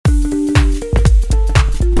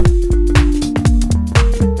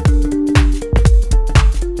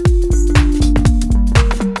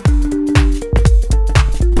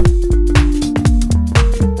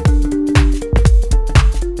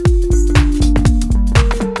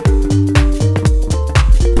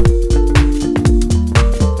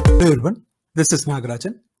This is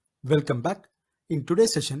Nagarajan. Welcome back. In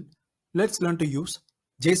today's session, let's learn to use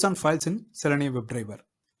JSON files in Selenium WebDriver.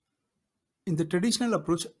 In the traditional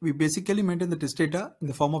approach, we basically maintain the test data in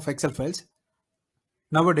the form of Excel files.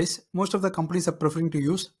 Nowadays, most of the companies are preferring to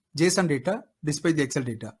use JSON data despite the Excel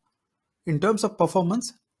data. In terms of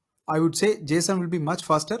performance, I would say JSON will be much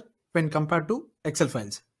faster when compared to Excel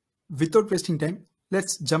files. Without wasting time,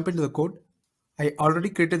 let's jump into the code. I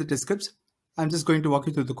already created the test scripts. I'm just going to walk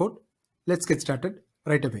you through the code. Let's get started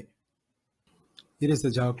right away. Here is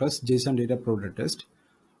the Java class JSON data provider test.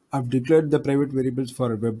 I've declared the private variables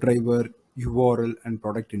for WebDriver, URL, and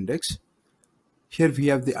product index. Here we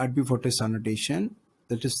have the add before test annotation,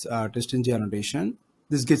 that is test ng annotation.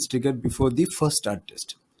 This gets triggered before the first start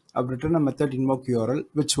test. I've written a method invoke URL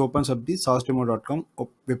which opens up the sourcedemo.com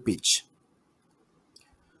web page.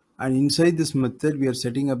 And inside this method, we are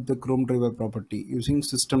setting up the Chrome driver property using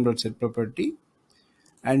system.setProperty.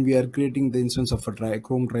 And we are creating the instance of a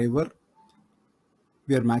Chrome driver.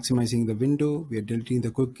 We are maximizing the window. We are deleting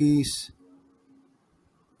the cookies.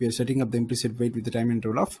 We are setting up the implicit wait with the time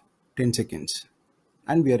interval of 10 seconds.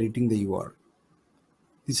 And we are reading the URL.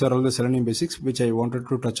 These are all the Selenium basics which I wanted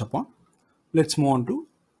to touch upon. Let's move on to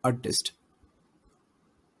our test.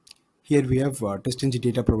 Here we have test ng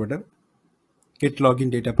data provider, get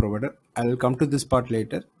login data provider. I will come to this part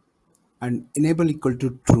later. And enable equal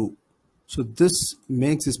to true. So this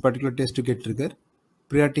makes this particular test to get triggered.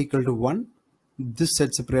 Priority equal to 1. This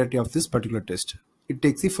sets the priority of this particular test. It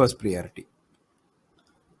takes the first priority.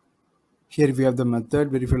 Here we have the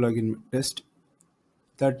method verify login test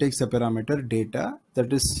that takes the parameter data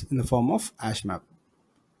that is in the form of hash map.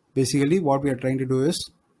 Basically what we are trying to do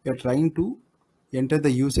is we are trying to enter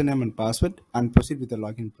the username and password and proceed with the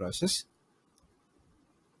login process.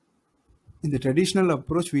 In the traditional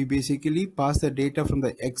approach, we basically pass the data from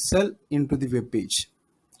the Excel into the web page,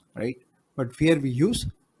 right? But here we use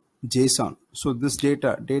JSON. So this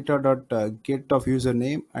data.get of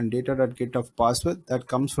username and data.get of password that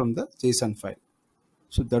comes from the JSON file.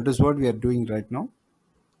 So that is what we are doing right now.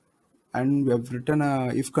 And we have written a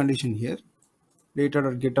if condition here.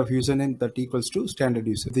 Data.get of username that equals to standard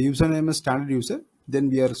user. If the username is standard user, then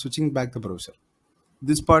we are switching back the browser.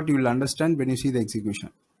 This part you will understand when you see the execution.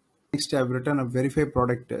 Next, I have written a verify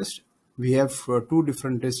product test. We have two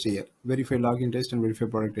different tests here, verify login test and verify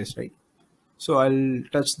product test, right? So I'll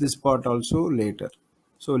touch this part also later.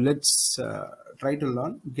 So let's try to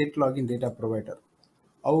learn get login data provider,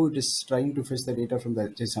 how it is trying to fetch the data from the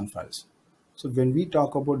JSON files. So when we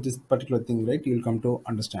talk about this particular thing, right, you'll come to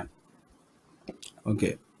understand.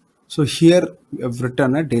 Okay, so here we have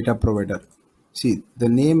written a data provider. See, the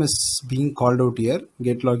name is being called out here,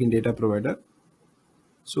 get login data provider.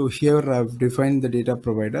 So here I've defined the data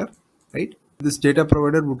provider, right? This data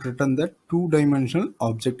provider would return the two-dimensional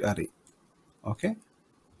object array. Okay.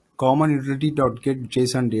 Common utility.get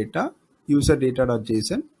JSON data, user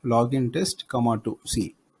data.json, login test, comma 2.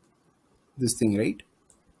 See this thing, right?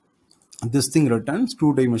 This thing returns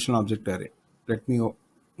two-dimensional object array. Let me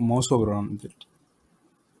mouse over on it.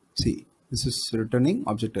 See, this is returning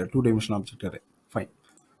object array, two-dimensional object array. Fine.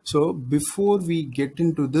 So before we get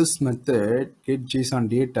into this method, get JSON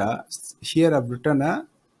data, here I've written a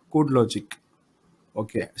code logic.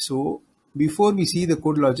 Okay, so before we see the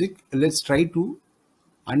code logic, let's try to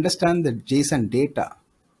understand the JSON data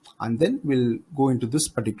and then we'll go into this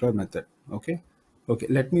particular method. Okay,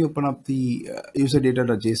 let me open up the user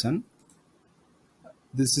data.json.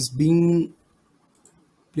 This is being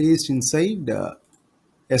placed inside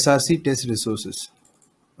SRC test resources.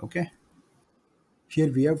 Okay. Here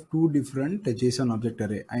we have two different JSON object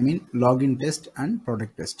array. I mean login test and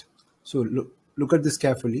product test. So look at this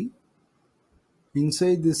carefully.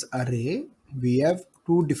 Inside this array, we have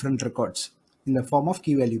two different records in the form of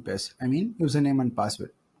key value pairs. I mean username and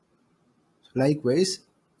password. Likewise,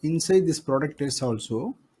 inside this product test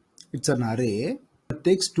also, it's an array that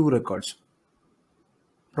takes two records.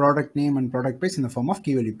 Product name and product page in the form of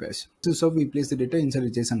key value pairs. This is how we place the data inside a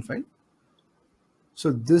JSON file. So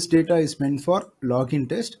this data is meant for login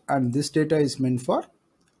test and this data is meant for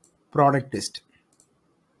product test.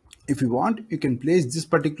 If you want, you can place this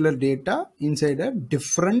particular data inside a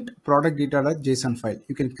different product data.json file.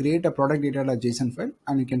 You can create a product data.json file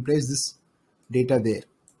and you can place this data there.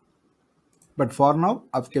 But for now,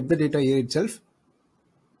 I've kept the data here itself.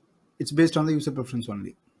 It's based on the user preference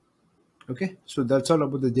only. Okay, so that's all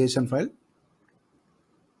about the JSON file.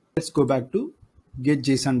 Let's go back to get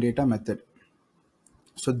JSON data method.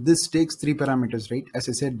 So this takes three parameters, right? As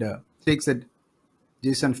I said, takes a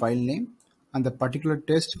JSON file name and the particular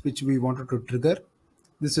test which we wanted to trigger.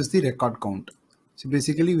 This is the record count. So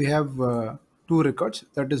basically we have two records.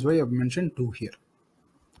 That is why I've mentioned 2 here.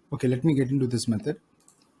 Okay, let me get into this method.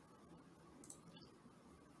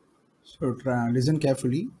 So listen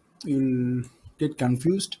carefully. You'll get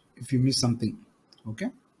confused if you miss something.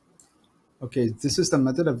 Okay, this is the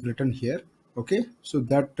method I've written here. Okay, so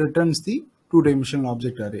that returns the two-dimensional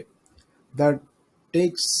object array that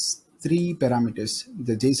takes 3 parameters: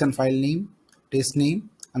 the JSON file name, test name,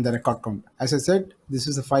 and the record count. As I said, this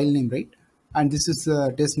is the file name, right? And this is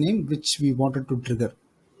the test name which we wanted to trigger.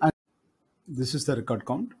 And this is the record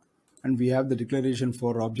count. And we have the declaration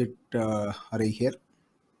for object array here.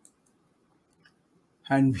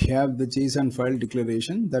 And we have the JSON file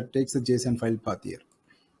declaration that takes the JSON file path here.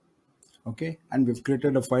 Okay, and we've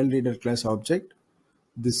created a file reader class object.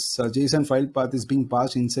 This JSON file path is being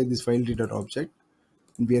passed inside this file reader object.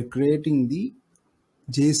 And we are creating the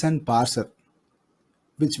JSON parser,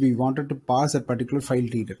 which we wanted to parse a particular file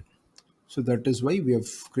reader. So that is why we have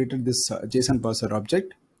created this JSON parser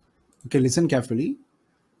object. Okay, listen carefully.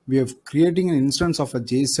 We are creating an instance of a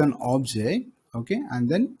JSON object. Okay, and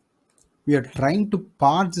then we are trying to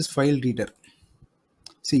parse this file reader.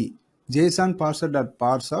 See, JSON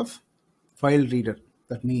parser.parse of file reader.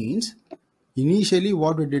 That means initially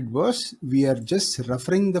what we did was we are just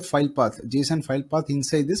referring the file path, JSON file path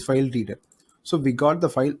inside this file reader. So we got the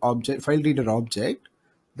file reader object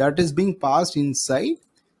that is being passed inside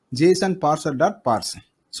JSON parser.parse.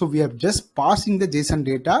 So we are just parsing the JSON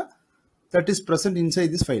data that is present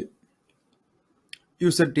inside this file.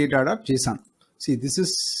 User data.json. See, this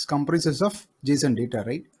is comprises of JSON data,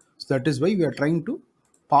 right? So that is why we are trying to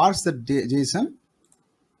parse the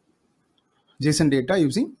JSON data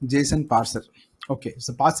using JSON parser. Okay,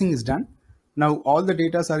 so parsing is done. Now all the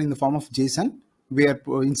data are in the form of JSON. We are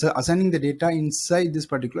assigning the data inside this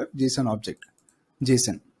particular JSON object,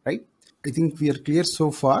 JSON, right? I think we are clear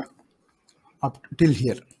so far up till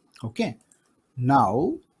here. Okay,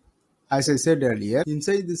 now as I said earlier,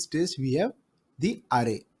 inside this test we have the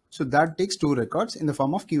array. So that takes 2 records in the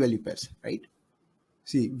form of key value pairs, right?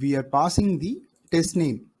 See, we are passing the test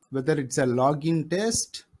name, whether it's a login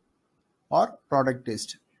test or product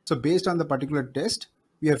test. So based on the particular test,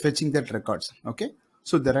 we are fetching that records. Okay,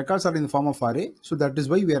 so the records are in the form of array. So that is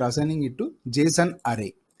why we are assigning it to JSON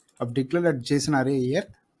array. I've declared a JSON array here.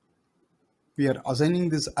 We are assigning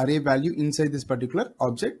this array value inside this particular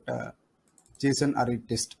object, JSON array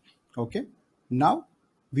test. Okay, now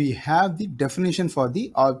we have the definition for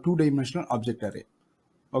the two-dimensional object array.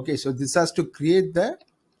 Okay, so this has to create the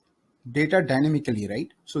data dynamically, right?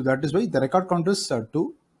 So that is why the record count is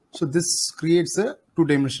 2. So this creates a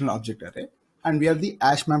two-dimensional object array, and we have the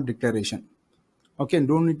hash map declaration. Okay, and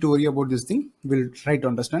don't need to worry about this thing. We'll try to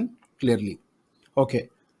understand clearly. Okay,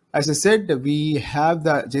 as I said, we have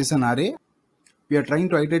the JSON array. We are trying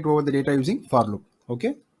to iterate over the data using for loop.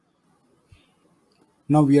 Okay,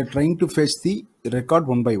 now we are trying to fetch the record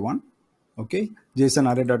one by one. Okay,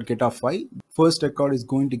 JSON array.get of y. First record is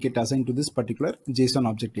going to get assigned to this particular JSON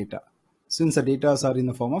object data. Since the data are in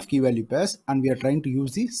the form of key value pairs, and we are trying to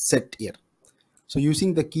use the set here. So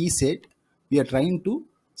using the key set, we are trying to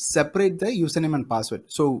separate the username and password.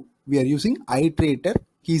 So we are using iterator,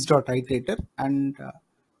 keys.iterator, and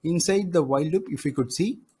inside the while loop, if you could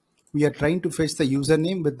see, we are trying to fetch the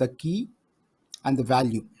username with the key and the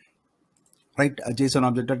value, right? A JSON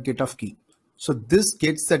object.get of key. So this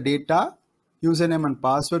gets the data, username and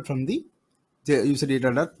password from the user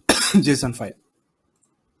data.json file.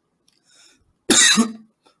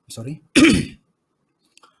 Sorry.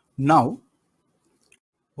 Now,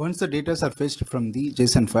 once the data are fetched from the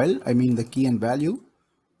JSON file, I mean the key and value,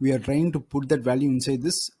 we are trying to put that value inside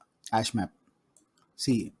this hash map.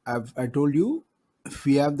 See, I told you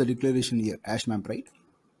we have the declaration here, hash map, right?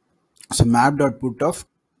 So map.put of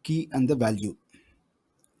key and the value.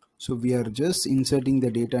 So we are just inserting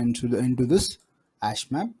the data into this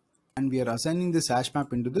hash map, and we are assigning this hash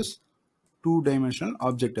map into this two-dimensional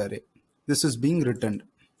object array. This is being returned.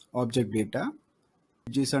 Object data,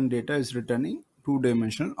 JSON data is returning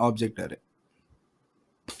two-dimensional object array.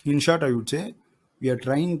 In short, I would say we are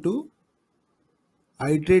trying to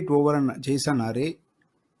iterate over an JSON array,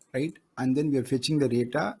 right? And then we are fetching the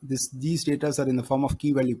data. These data are in the form of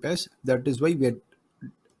key value pairs. That is why we are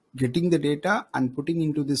getting the data and putting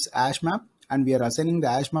into this hash map, and we are assigning the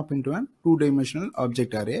hash map into a two-dimensional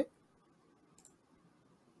object array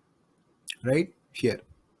right here.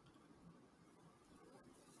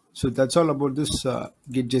 So that's all about this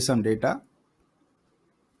Git JSON data.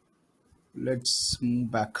 Let's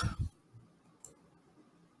move back.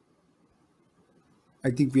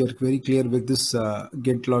 I think we are very clear with this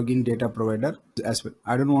Get login data provider as well.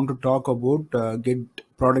 I don't want to talk about Get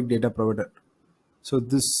product data provider. So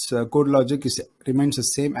this code logic remains the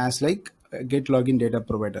same as like get login data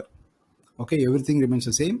provider. Okay, everything remains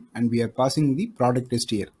the same, and we are passing the product test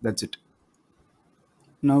here. That's it.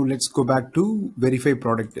 Now let's go back to verify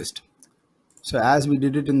product test. So as we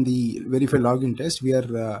did it in the verify login test, we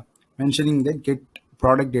are mentioning the get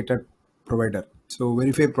product data provider. So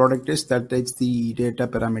verify product test, that takes the data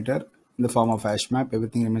parameter in the form of hash map.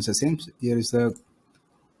 Everything remains the same. Here is the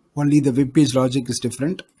only the web page logic is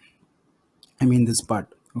different. I mean this part.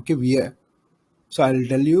 Okay, so I'll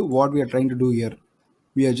tell you what we are trying to do here.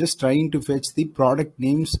 We are just trying to fetch the product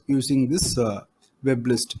names using this web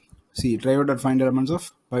list. See, driver.find elements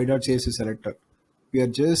of by.css selector. We are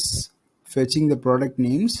just fetching the product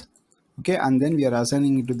names, okay, and then we are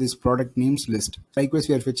assigning it to this product names list. Likewise,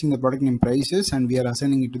 we are fetching the product name prices and we are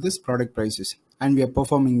assigning it to this product prices, and we are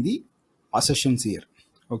performing the assertions here.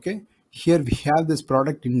 Okay, here we have this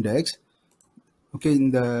product index. Okay,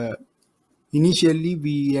 in the initially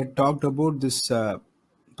we had talked about this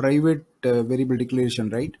private variable declaration,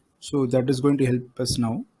 right? So that is going to help us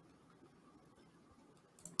now.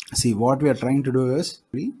 See, what we are trying to do is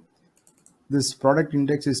this product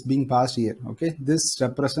index is being passed here. Okay, this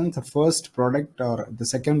represents the first product or the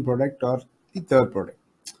second product or the third product.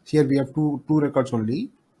 Here we have two records only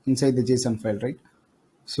inside the JSON file, right?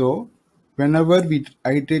 So whenever we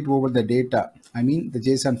iterate over the data, I mean the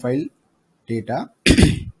JSON file data,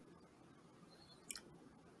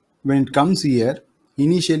 when it comes here,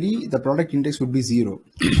 initially the product index would be 0.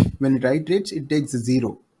 When it iterates, it takes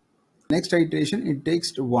 0. Next iteration, it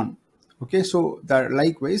takes 1. Okay, so that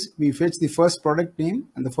likewise we fetch the first product name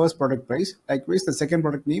and the first product price, likewise the second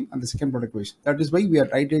product name and the second product price. That is why we are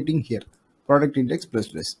iterating here product index plus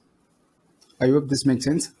plus. I hope this makes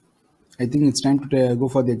sense. I think it's time to go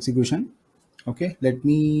for the execution. Okay,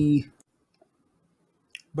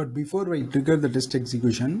 but before I trigger the test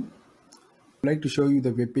execution, I'd like to show you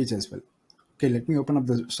the web page as well. Okay, let me open up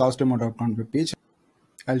the sourcedemo.com web page.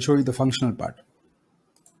 I'll show you the functional part.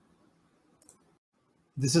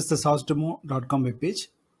 This is the sourcedemo.com web page,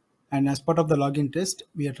 and as part of the login test,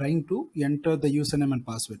 we are trying to enter the username and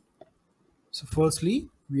password. So firstly,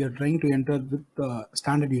 we are trying to enter with the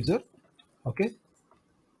standard user. Okay.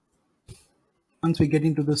 Once we get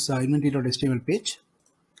into this inventory.html page,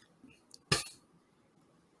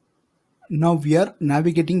 now we are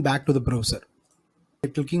navigating back to the browser.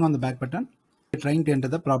 We're clicking on the back button. We're trying to enter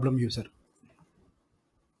the problem user.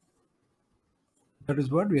 That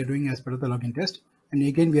is what we are doing as part of the login test. And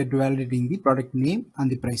again, we are validating the product name and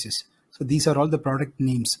the prices. So these are all the product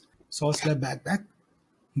names: Sauce Lab backpack,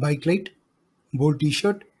 bike light, bold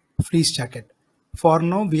t-shirt, fleece jacket. For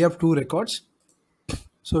now, we have 2 records.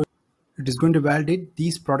 So it is going to validate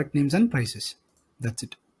these product names and prices. That's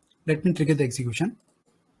it. Let me trigger the execution.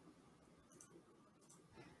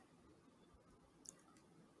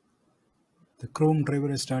 The Chrome driver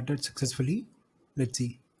has started successfully. Let's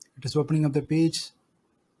see. It is opening up the page.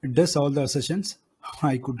 It does all the assertions.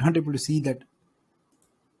 I could not able to see that.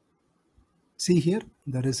 See here,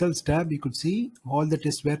 the results tab, you could see all the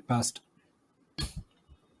tests were passed.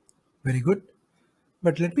 Very good.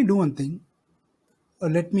 But let me do one thing.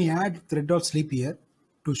 Let me add thread.sleep here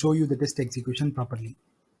to show you the test execution properly.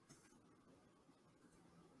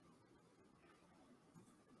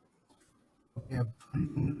 Okay, I've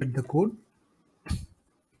run the code.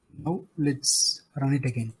 Now let's run it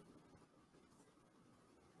again.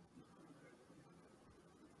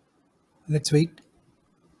 Let's wait.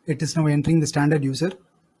 It is now entering the standard user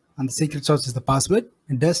and the secret sauce is the password.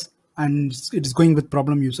 It does, and it is going with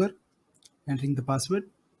problem user. Entering the password.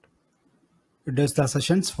 It does the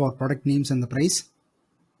assertions for product names and the price.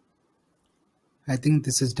 I think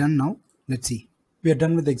this is done now. Let's see. We are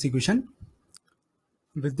done with the execution.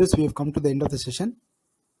 With this, we have come to the end of the session.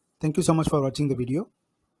 Thank you so much for watching the video.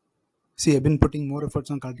 See, I've been putting more efforts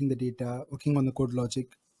on collecting the data, working on the code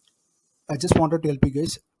logic. I just wanted to help you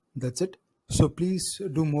guys. That's it. So please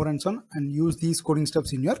do more hands-on and use these coding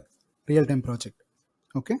steps in your real-time project.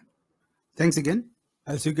 Okay. Thanks again.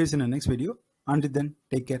 I'll see you guys in the next video. Until then,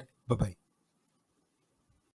 take care. Bye-bye.